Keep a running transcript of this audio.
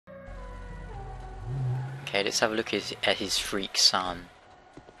Okay, let's have a look at his freak son.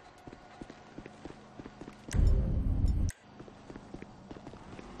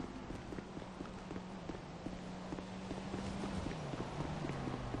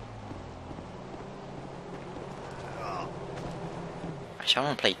 Actually, I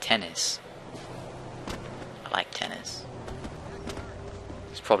want to play tennis. I like tennis.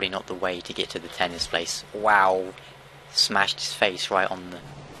 It's probably not the way to get to the tennis place. Wow! Smashed his face right on the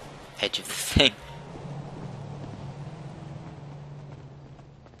edge of the thing.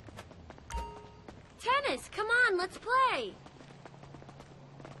 Tennis! Come on, let's play!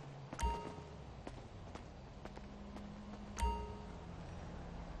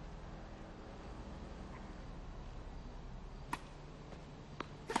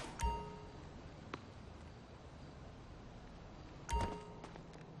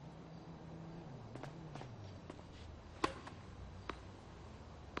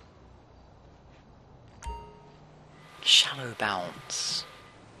 Shallow bounce.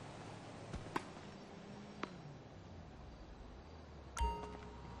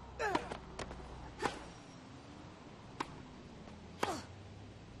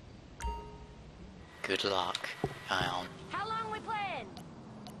 Good luck, Ion. How long we playing?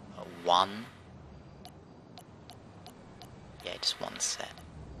 1. Yeah, just 1 set.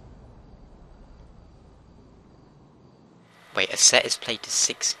 Wait, a set is played to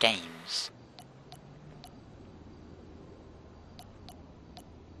 6 games.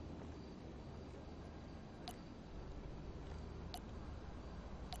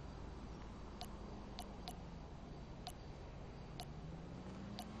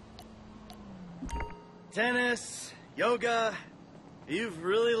 Tennis, yoga, you've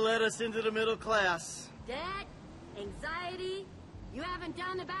really led us into the middle class. Debt, anxiety, you haven't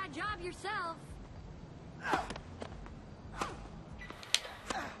done a bad job yourself.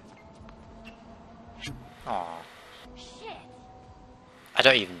 Aww. Shit. I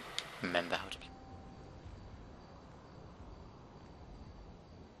don't even remember how to play.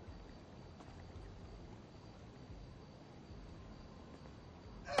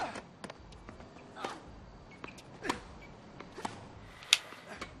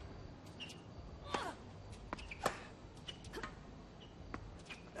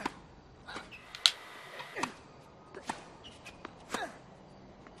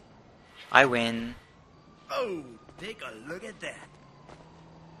 I win. Oh, take a look at that.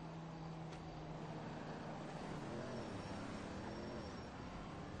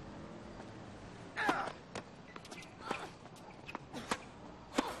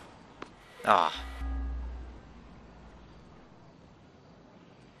 Ah.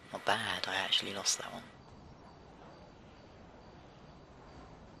 Not bad, I actually lost that one.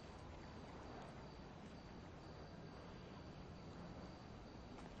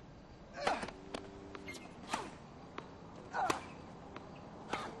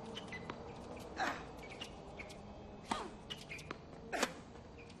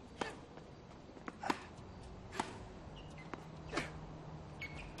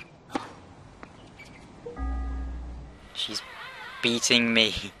 She's beating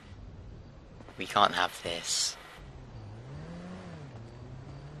me. We can't have this.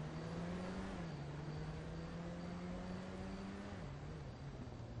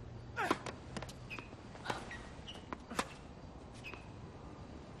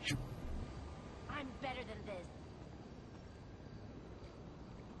 I'm better than this.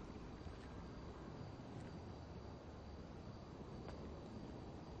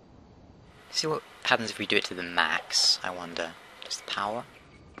 See what happens if we do it to the max, I wonder. Just power?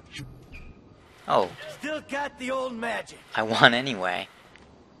 Oh, Still got the old magic. I won anyway.